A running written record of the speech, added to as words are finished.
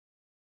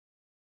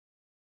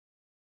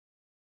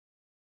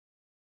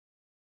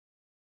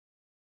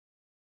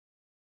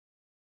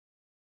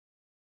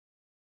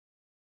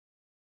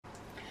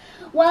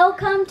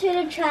Welcome to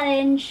the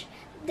challenge.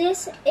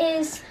 This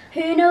is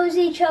Who Knows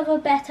Each Other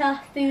Better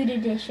Food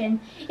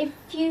Edition.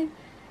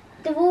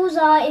 The rules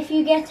are, if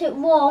you get it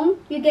wrong,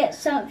 you get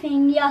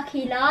something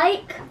yucky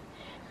like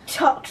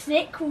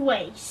toxic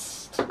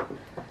waste,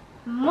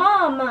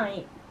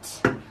 Marmite,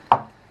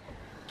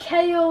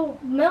 kale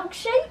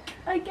milkshake,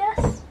 I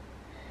guess,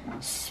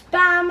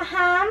 spam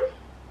ham,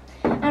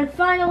 and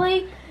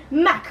finally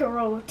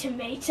mackerel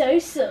tomato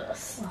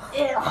sauce.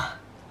 Ugh.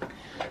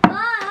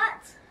 But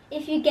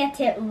if you get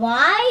it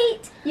right,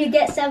 you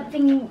get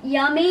something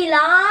yummy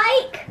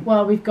like...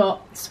 Well, we've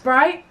got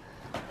Sprite,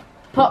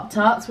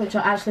 Pop-Tarts, which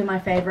are actually my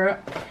favourite,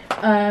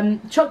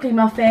 chocolate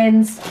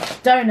muffins,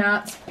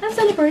 donuts, and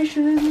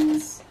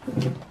celebrations.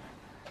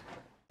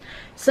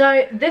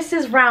 So this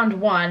is round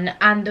one,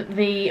 and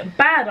the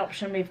bad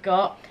option we've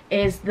got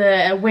is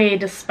the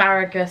weird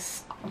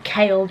asparagus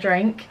kale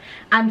drink,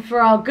 and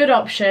for our good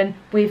option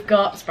we've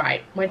got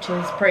Sprite, which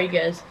is pretty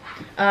good.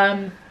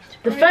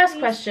 The first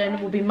question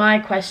will be my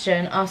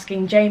question,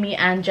 asking Jamie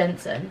and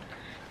Jensen.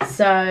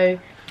 So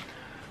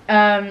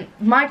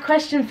my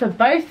question for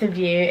both of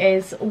you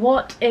is,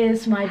 what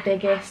is my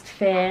biggest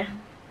fear?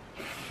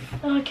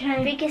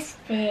 Okay. Biggest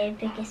fear.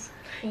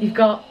 You've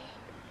got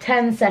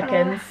 10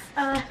 seconds.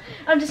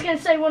 I'm just going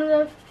to say one of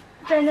the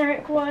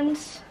generic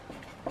ones.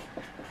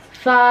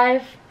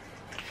 5,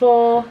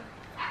 4,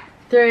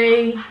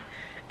 3,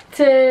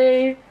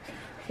 2,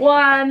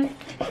 1.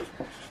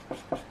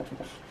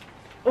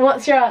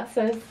 What's your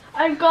answers?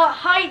 I've got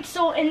heights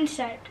or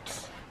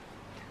insects.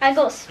 I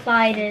got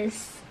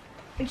spiders.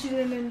 Which is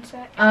an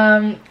insect.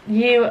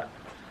 You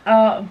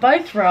are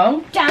both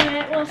wrong. Damn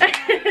it, what's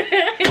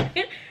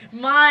that?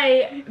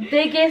 My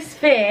biggest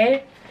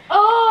fear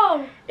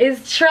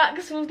is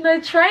trucks with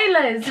no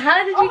trailers.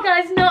 How did you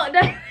guys not know?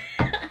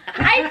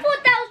 I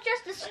thought that was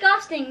just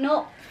disgusting,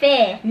 not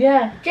fear.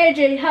 Yeah.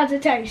 JJ, how's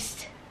it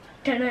taste?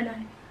 No.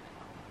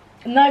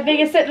 No,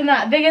 bigger sip than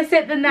that. Bigger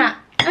sip than that.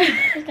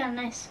 It's kind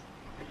of nice.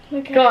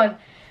 Okay. Go on.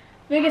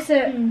 Bigger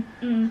sip.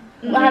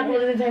 What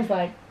does it taste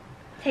like?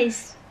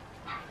 Tastes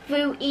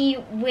fruity,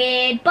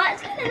 weird, but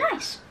it's kind of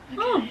nice.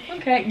 Oh,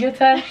 okay. Your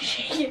turn.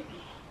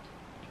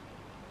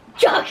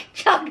 Chug.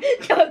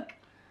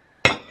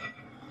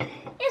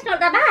 It's not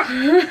that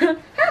bad.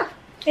 Huh.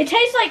 It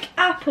tastes like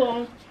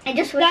apple. I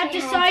just wish That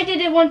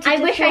decided it wanted to I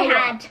wish I throw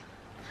had. up.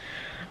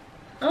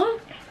 Oh,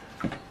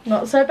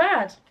 not so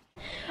bad.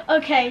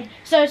 Okay,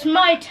 so it's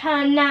my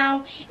turn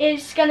now.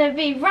 It's gonna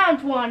be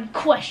round one,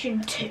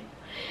 question 2.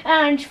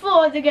 And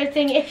for the good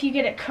thing, if you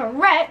get it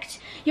correct,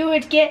 you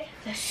would get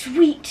the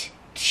sweet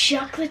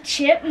chocolate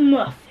chip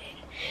muffin.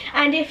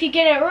 And if you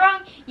get it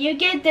wrong, you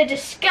get the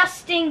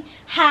disgusting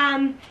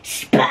ham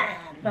spam.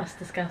 That's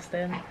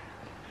disgusting.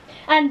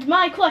 And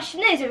my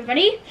question is,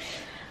 everybody,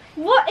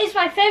 what is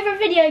my favourite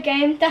video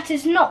game that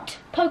is not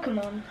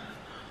Pokemon?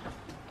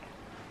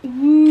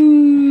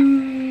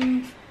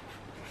 Ooh.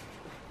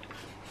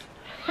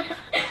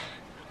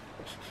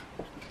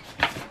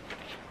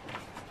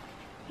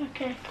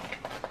 Okay.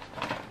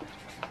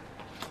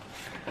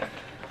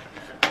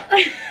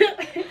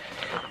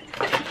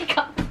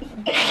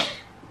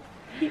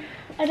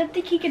 I don't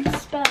think he can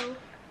spell.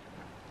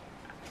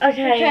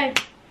 Okay.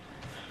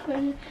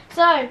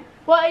 So,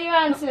 what are your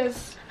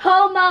answers?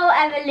 Homo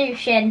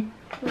evolution.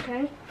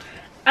 Okay.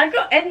 I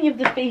got any of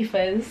the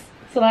FIFAs.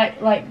 So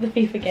like the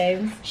FIFA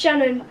games.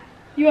 Shannon,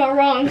 you are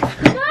wrong.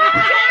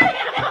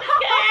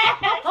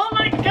 Oh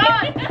my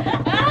god!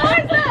 How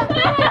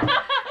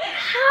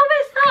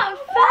is that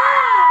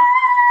fair?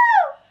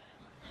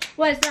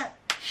 What is that?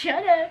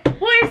 Shut up.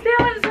 What is the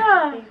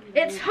answer?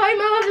 It's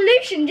Homo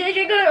evolution.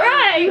 JJ got it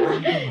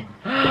right.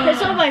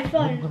 It's on my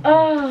phone.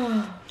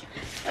 Oh.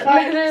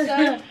 Right,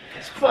 so,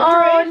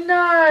 Oh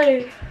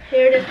no!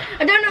 here it is.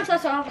 I don't know if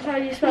that's how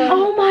you spell.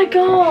 Oh my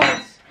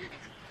god!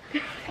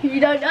 You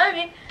don't know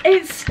me.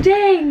 It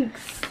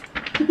stinks!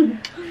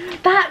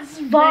 That's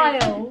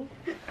vile.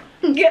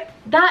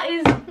 That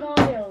is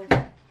vile.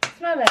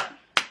 Smell it.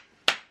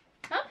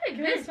 That's pretty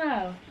Good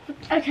smell.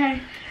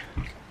 Okay.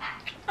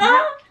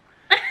 Oh!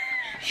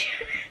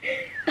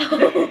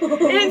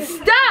 It's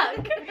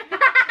stuck!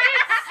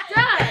 It's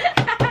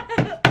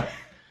stuck!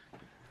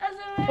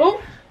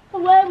 Oh!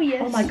 Where were you?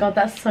 Oh my god,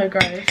 that's so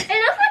gross. It looks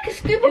like a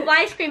scoop of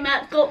ice cream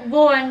that got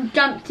raw and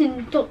dumped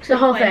in toxic The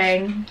whole waste.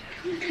 thing.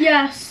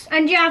 Yes,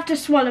 and you have to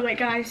swallow it,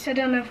 guys. I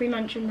don't know if we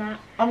mentioned that.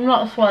 I'm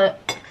not swallow.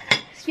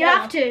 You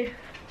have to.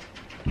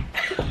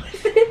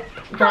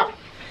 That.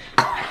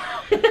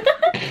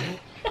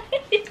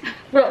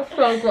 That's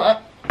so good.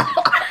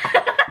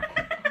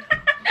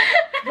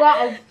 That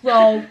is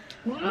so.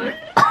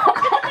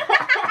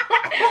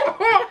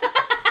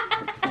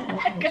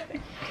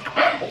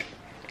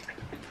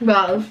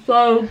 That is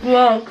so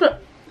good.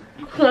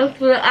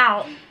 Close it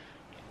out.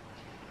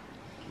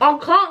 I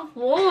can't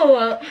swallow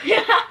it. You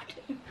have to.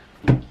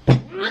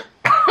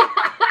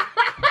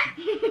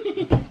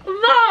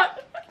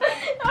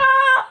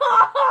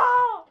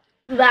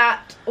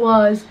 That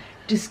was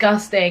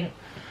disgusting.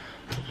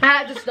 I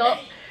had to stop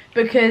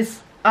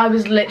because I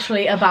was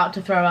literally about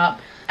to throw up.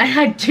 And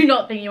I do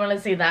not think you want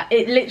to see that.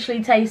 It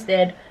literally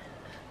tasted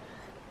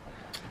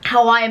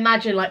how I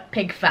imagine like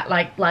pig fat,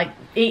 like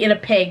eating a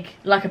pig,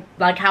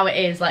 like how it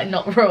is, like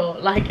not raw.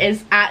 Like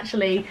it's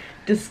actually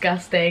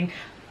disgusting.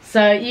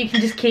 So you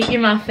can just keep your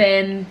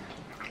muffin.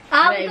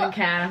 I don't even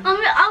care.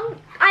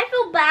 I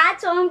feel bad,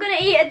 so I'm gonna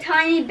eat a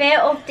tiny bit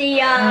of the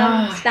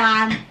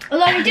spam.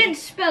 Although we didn't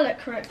spell it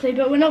correctly,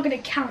 but we're not gonna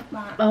count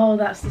that. Oh,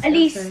 that's disgusting. At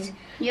least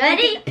you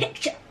ready?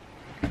 Picture.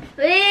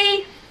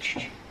 3,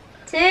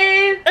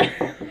 2,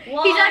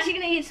 1. He's actually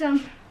gonna eat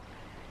some.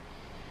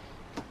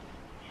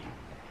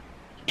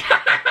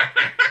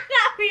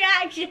 That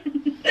reaction.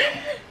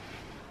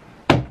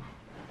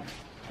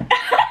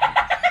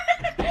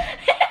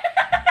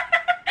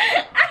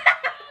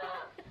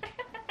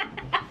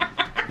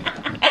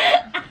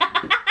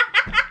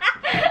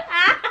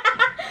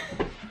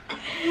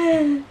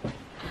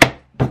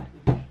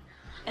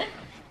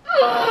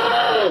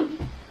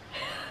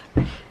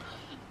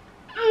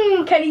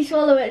 Can you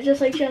swallow it just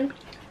like Shannon?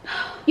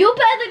 You're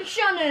better than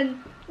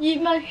Shannon.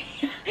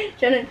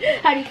 Shannon,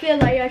 how do you feel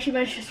like you actually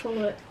managed to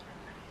swallow it?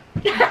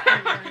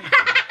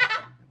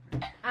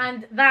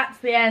 And that's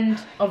the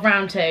end of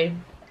round 2.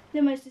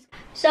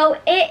 So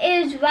it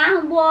is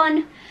round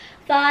 1,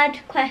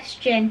 3rd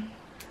question.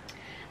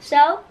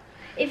 So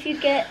if you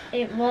get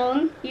it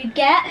wrong, you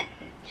get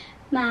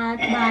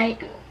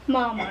Marmite.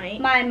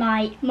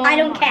 I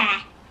don't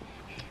care.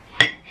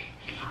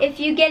 If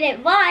you get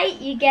it right,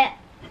 you get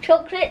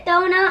chocolate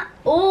donut,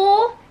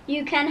 or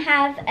you can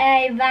have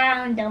a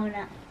round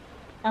donut,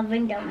 a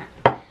ring donut.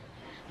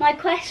 My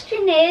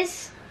question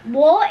is,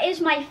 what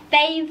is my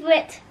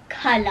favourite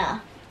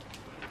colour?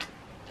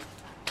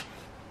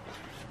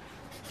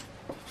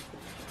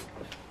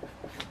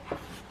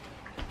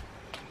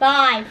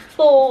 Five,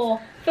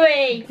 4,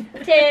 3,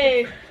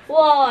 2,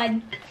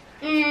 1.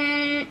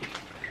 Okay.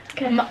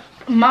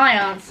 My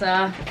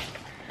answer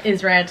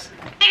is red.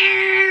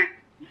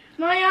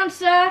 My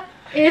answer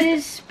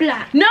is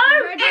black. No!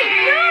 Red. No!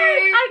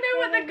 I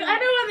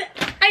know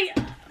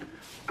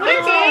what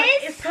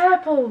It is. It's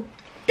purple.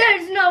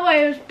 There's no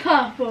way it was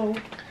purple.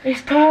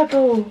 It's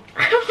purple.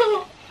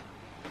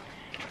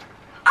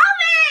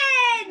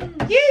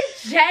 Orange! You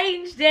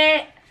changed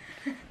it.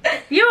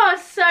 You are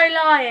so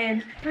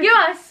lying. You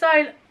are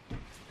so...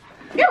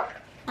 Look,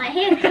 my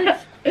hand goes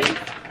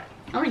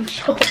orange.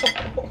 Have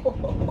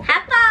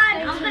fun.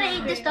 I'm gonna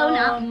eat this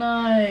donut. Oh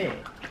no.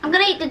 I'm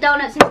gonna eat the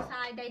donuts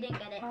inside. They didn't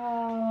get it.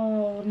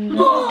 Oh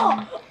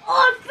no.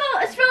 Oh,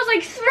 it smells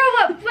like throw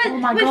up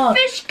with God.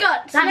 fish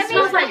guts. That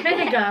smells like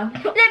vinegar.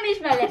 Let me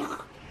smell it.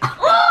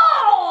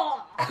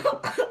 Oh!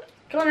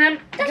 Go on then.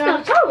 That Go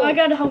smells on. horrible. I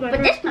gotta hold my But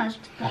breath. this smells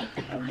great.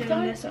 I'm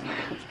doing this.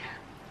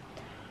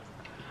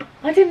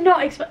 I did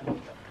not expect...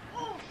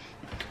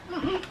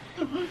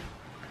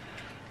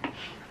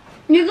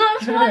 You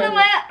gotta swallow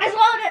it. I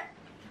swallowed it.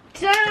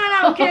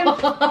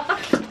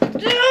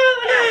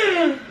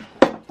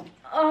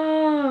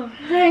 Oh.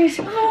 Thanks.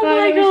 Oh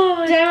my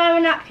God. Do I have a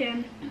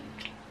napkin?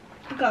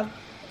 Go.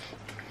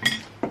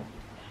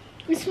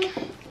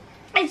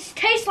 It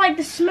tastes like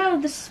the smell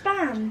of the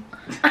spam.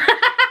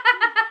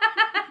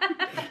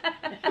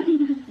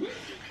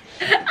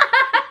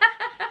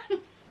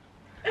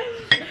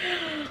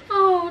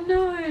 Oh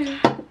no.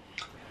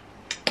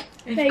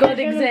 If Hey, God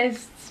go,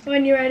 exists.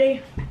 When you're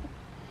ready.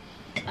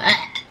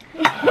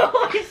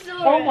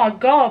 Oh my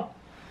God.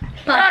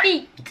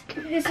 Puppy.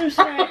 Here's some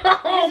Sprite.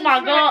 Oh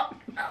my God.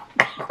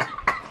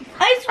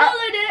 I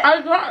swallowed it.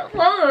 I can't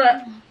swallow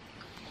it.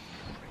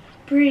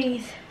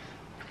 Breathe.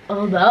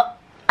 Oh no.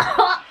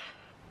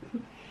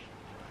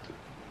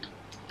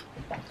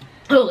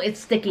 Oh, it's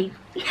sticky.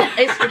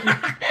 It's sticky.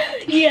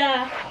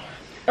 Yeah.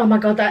 Oh my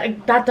God,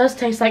 that does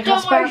taste like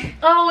Don't spam. worry.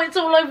 Oh, it's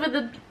all over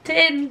the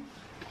tin.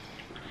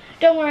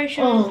 Don't worry,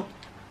 Sean. Oh,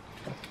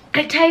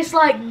 it tastes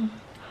like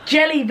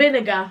jelly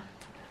vinegar.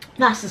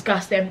 That's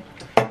disgusting.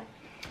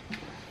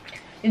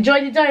 Enjoy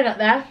your donut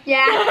there.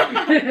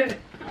 Yeah.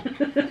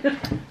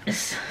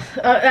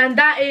 And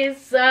that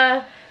is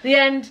the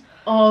end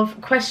of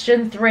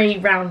question 3,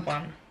 round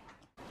 1.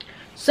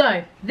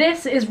 So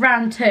this is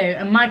round 2,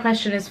 and my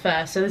question is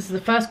first. So this is the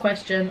first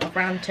question of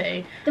round 2,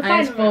 and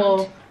it's for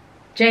round.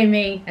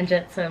 Jamie and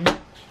Jetson.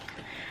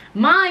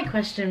 My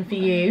question for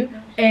you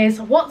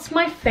is, what's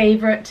my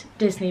favourite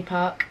Disney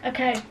park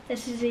Okay,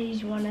 this is the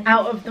easy one. I think.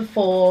 out of the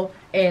 4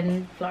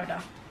 in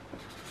Florida?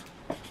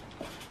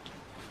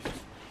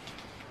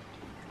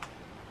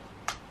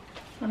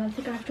 I don't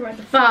think I have to write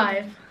the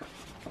 5,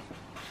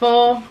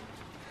 4,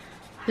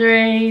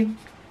 3,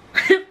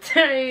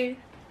 2,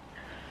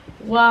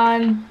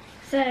 1.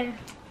 So.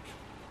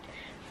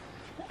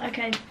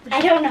 Okay.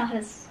 I don't know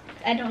his.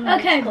 I don't know.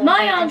 Okay, what's called.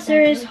 my I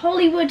answer don't is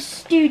Hollywood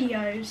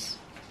Studios.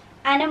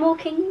 Animal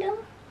Kingdom.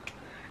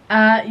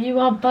 You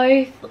are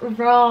both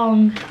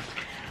wrong.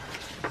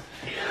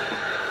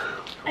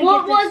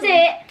 What was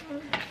it?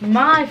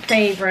 My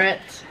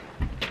favourite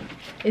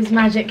is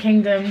Magic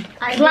Kingdom.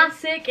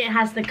 Classic, it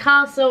has the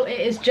castle, it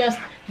is just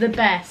the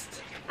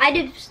best. I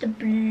did just the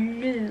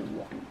blue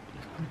one.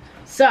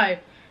 So,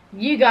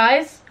 you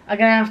guys are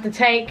going to have to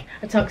take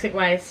a toxic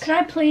waste. Can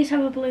I please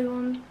have a blue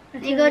one?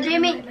 There you go,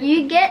 Jamie.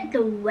 You get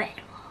the red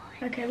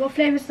one. Okay, what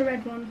flavour's the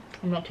red one?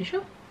 I'm not too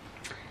sure.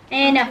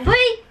 In a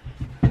 3,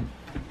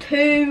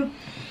 2,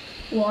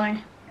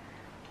 1.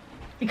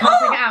 You can't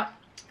take it out.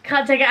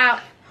 Can't take it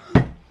out.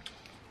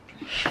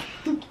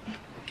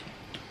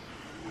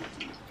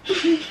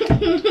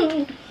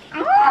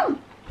 Oh.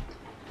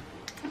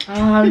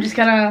 I'm just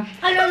gonna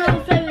I don't know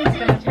what flavour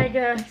this is. take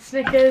a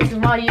Snickers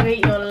while you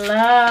eat your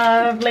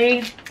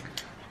lovely.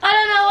 I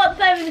don't know what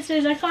flavour this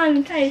is. I can't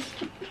even taste.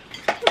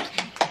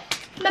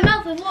 My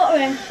mouth is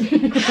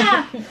watering.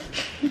 Ah.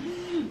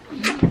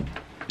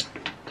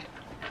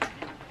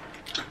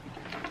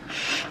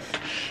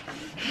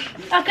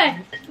 Okay,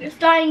 it's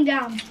dying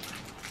down.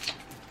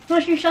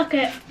 Once you suck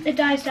it, it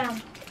dies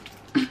down.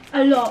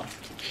 A lot.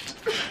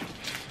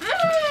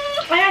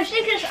 I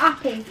think it's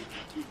apple.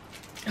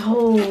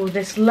 Oh,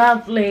 this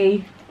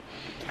lovely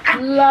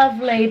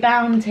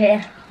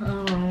bounty.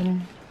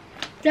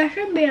 That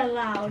shouldn't be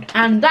allowed.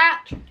 And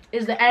that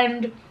is the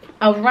end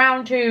of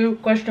round 2,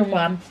 question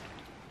 1.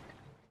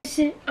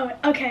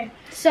 Okay,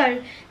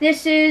 so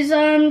this is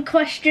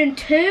question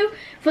 2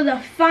 for the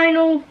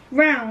final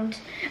round,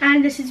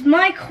 and this is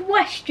my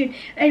question,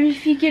 and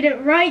if you get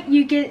it right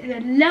you get the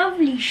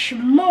lovely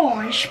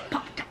s'mores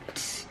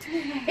Pop-Tarts.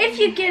 If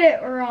you get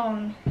it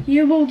wrong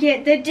you will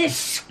get the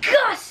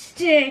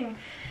disgusting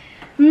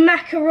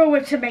macaroni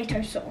with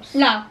tomato sauce.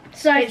 No.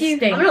 So It if you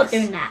stinks. I'm not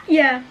doing that.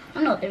 yeah.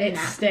 I'm not doing It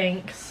that.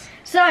 stinks.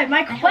 So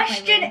my hope I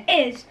question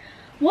is,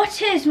 what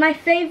is my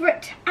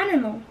favourite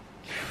animal?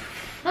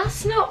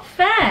 That's not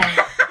fair.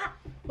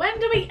 When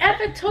do we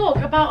ever talk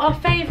about our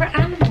favourite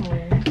animal?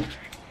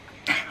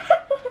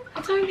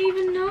 I don't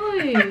even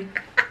know.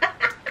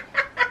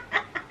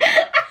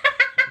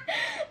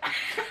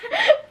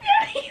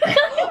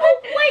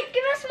 Oh, wait,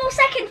 give us more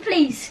seconds,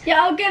 please.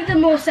 Yeah, I'll give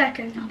them more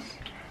seconds.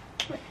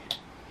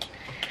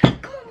 Come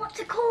on, what's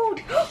it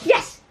called?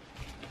 Yes.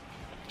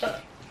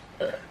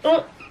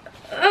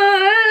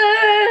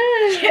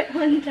 Get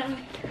one down.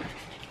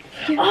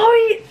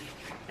 Oh,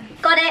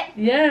 Got it.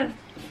 yeah,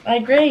 I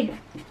agree.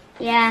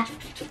 Yeah.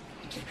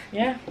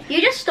 Yeah.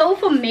 You just stole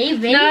from me,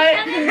 really? No.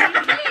 Shannon?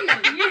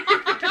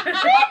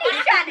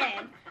 Really,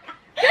 Shannon?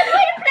 Good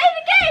way to play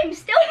the game.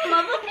 Steal from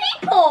other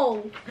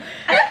people.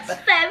 That's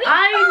very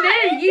I fun,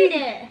 know you.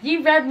 isn't it?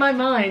 You read my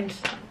mind.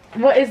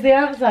 What is the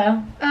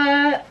answer?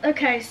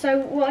 Okay, so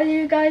what are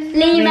you guys?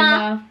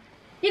 Lima.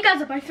 You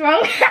guys are both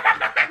wrong. No.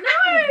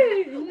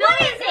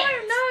 What is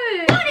it?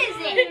 No. What is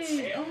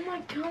it? Oh my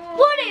god.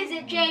 What is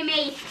it,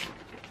 Jamie?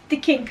 The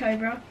king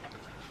cobra.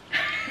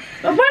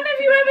 When have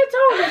you ever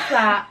told us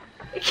that?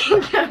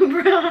 King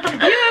cobra.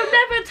 You have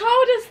never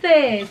told us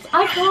this.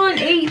 I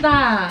can't eat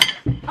that.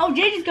 Oh,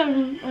 Jade's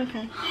going.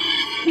 Okay.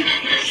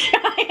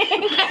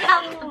 Get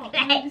out of the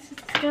plate. This is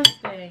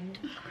disgusting.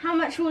 How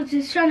much wood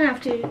does Shannon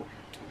have to?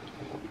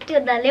 Do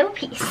the little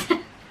piece.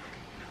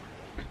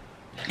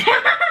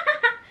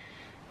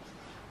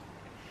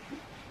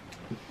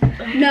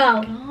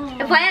 No.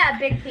 If I had a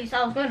big piece,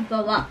 I was going to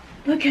throw up.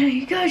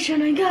 Okay, go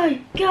Shannon, go,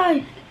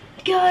 go,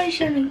 go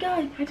Shannon,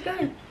 go, let's go.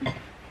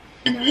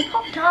 Can I have a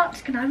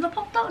Pop-Tarts? Can I have a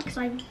Pop-Tart? Cause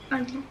I'm.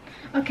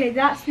 Okay,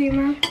 that's the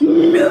amount.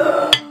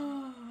 No.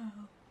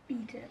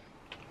 Eat it.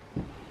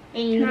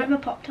 Eat Can I it. have a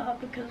Pop-Tart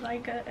because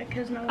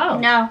no. Oh.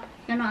 No,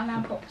 you're not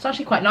allowed to. It's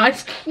actually quite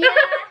nice. Yeah.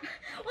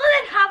 Well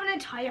then have an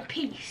entire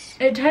piece.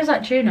 It tastes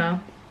like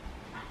tuna.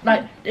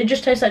 Like, it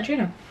just tastes like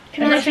tuna.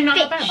 Can It's I actually not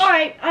that fish?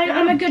 bad. Alright,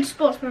 I'm a good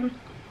sportsman.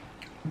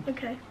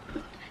 Okay.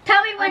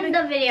 Tell me when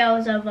the video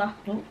is over.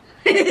 Oh.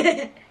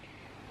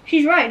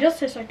 She's right, it does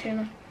taste like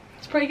tuna.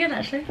 It's pretty good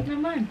actually. Never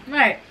mind.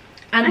 Right.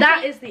 And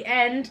that is the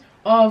end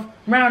of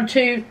round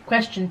 2,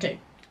 question 2.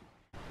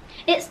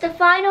 It's the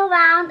final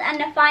round and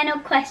the final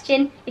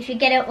question. If you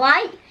get it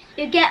right,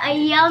 you get a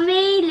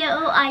yummy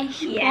little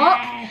ice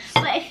pop.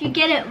 But if you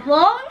get it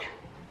wrong,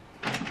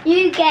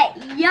 you get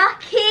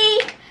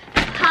yucky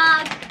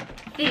pug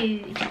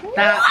food.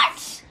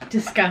 That's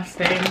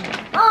disgusting.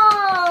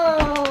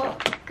 Oh,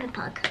 good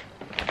pug.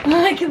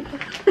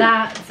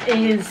 That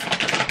is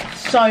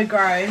so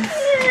gross.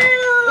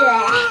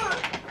 Yeah.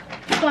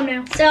 Come on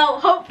now. So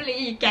hopefully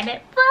you get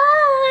it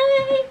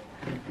right.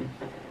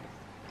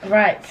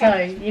 Right, so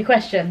your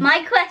question.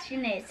 My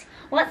question is,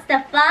 what's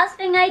the first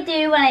thing I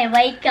do when I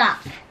wake up?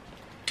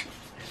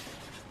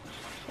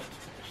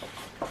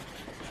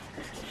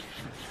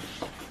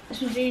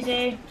 This one's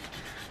easy.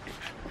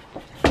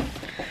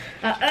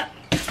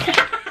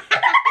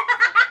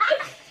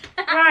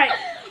 Right,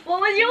 What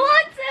was your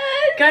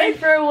answer? go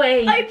for a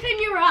wee.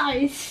 Open your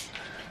eyes.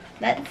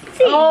 Let's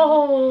see.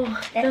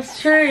 Oh,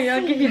 that's true.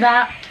 I'll give you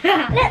that.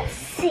 Let's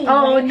see.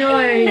 Oh no.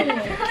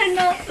 I'm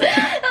not.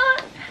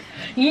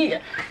 You,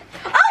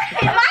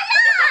 Open my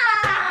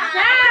eyes.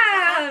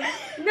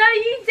 Sam! No,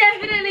 you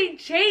definitely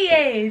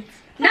cheated.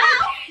 No,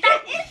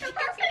 that is the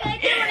first thing I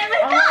do when I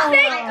wake up. Oh.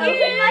 I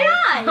open my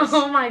eyes.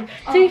 Oh my.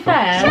 To be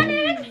fair,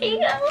 Shannon, here you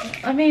go.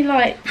 I mean,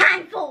 like,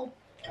 Handful.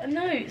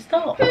 no,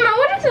 stop. I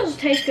wonder if those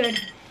taste good.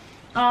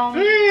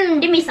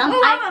 Give me some.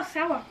 Oh,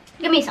 sour.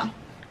 Give me some.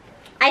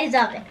 I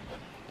deserve it.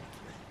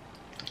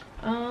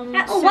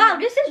 Oh wow,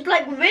 this is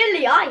like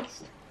really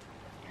iced.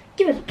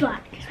 Give it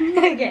back.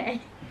 Okay.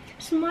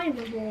 It's my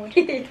reward.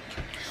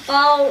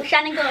 Well,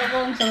 Shannon got it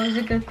wrong, so it was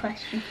a good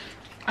question.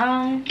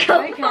 Go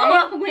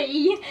for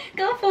me.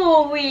 Go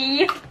for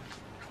me.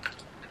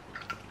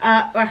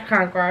 That's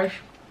kind of gross.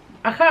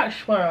 I can't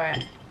swallow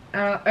it.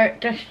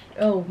 It just.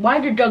 Oh, why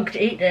do dogs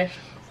eat this?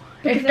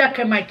 It's stuck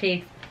in my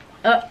teeth.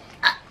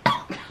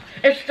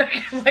 It's stuck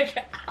in my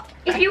teeth.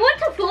 If you want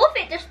to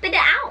forfeit, just spit it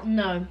out.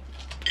 No.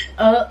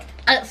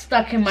 It's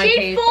stuck in my She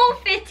teeth.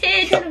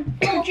 forfeited.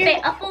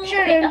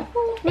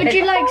 Would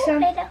you like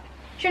some?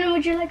 Shannon,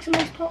 would you like some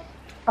ice pop?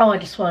 Oh, I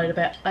just swallowed a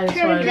bit. I just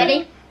swallowed a bit.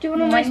 Ready? Do you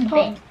want a nice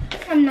pop?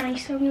 I'm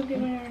nice, so I'm gonna give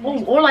it a nice.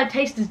 Oh, all I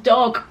taste is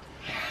dog.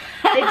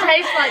 It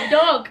tastes like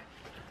dog.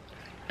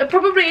 It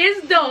probably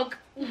is dog.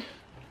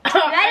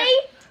 Ready?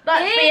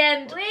 That's the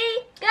end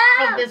We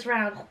go. of this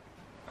round.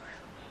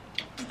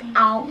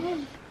 Ow.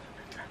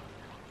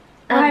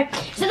 Alright,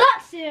 so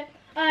that's it.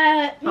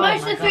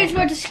 Most of the foods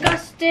were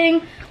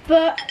disgusting,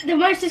 but the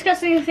most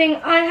disgusting thing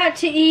I had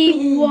to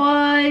eat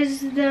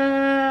was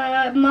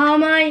the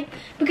Marmite,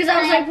 because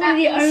that was like one of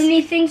the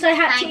only things I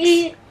had to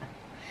eat.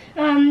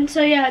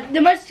 So yeah,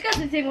 the most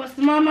disgusting thing was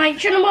the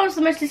Marmite. Shannon, what was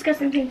the most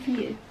disgusting thing for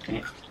you?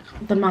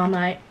 The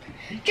Marmite.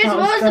 Just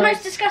what was the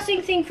most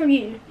disgusting thing from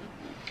you?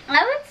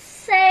 I would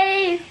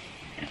say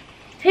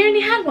He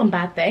only had one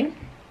bad thing.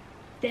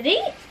 Did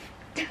he?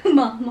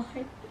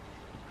 Marmite.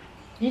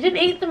 You didn't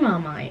eat the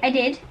Marmite. I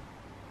did.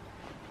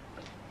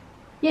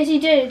 Yes, he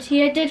did.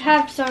 He did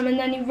have some, and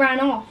then he ran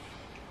off.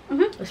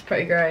 It's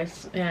pretty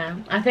gross. Yeah,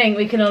 I think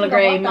we can all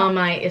agree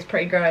Marmite is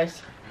pretty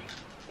gross.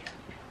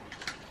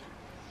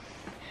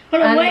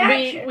 Hold on, And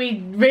wait,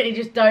 we really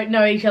just don't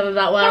know each other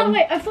that well. Oh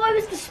wait, I thought it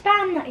was the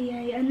Spam that he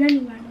ate, and then he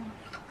ran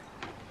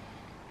off.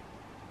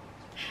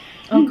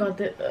 Oh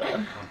god.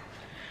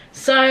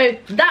 So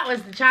that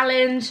was the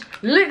challenge.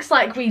 Looks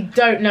like we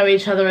don't know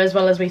each other as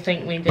well as we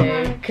think we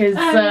do. Because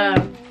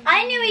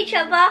I knew each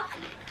other.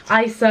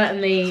 I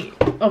certainly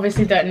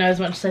obviously don't know as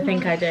much as I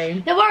think I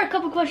do. There were a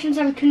couple questions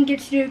I couldn't get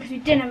to do because we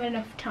didn't have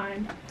enough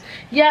time.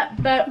 Yeah,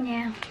 but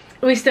Yeah.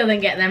 we still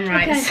didn't get them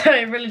right. Okay. So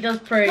it really does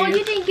prove. Well,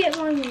 you didn't get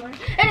mine right.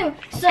 Anyway,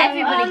 so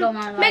Everybody got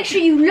mine right. make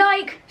sure you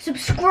like,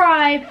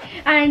 subscribe,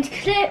 and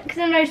click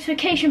the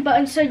notification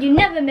button so you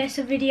never miss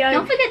a video.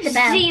 Don't forget the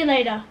bell. See you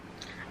later.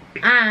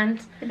 And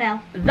The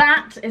bell.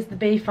 that is the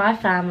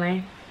B5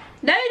 family.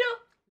 No.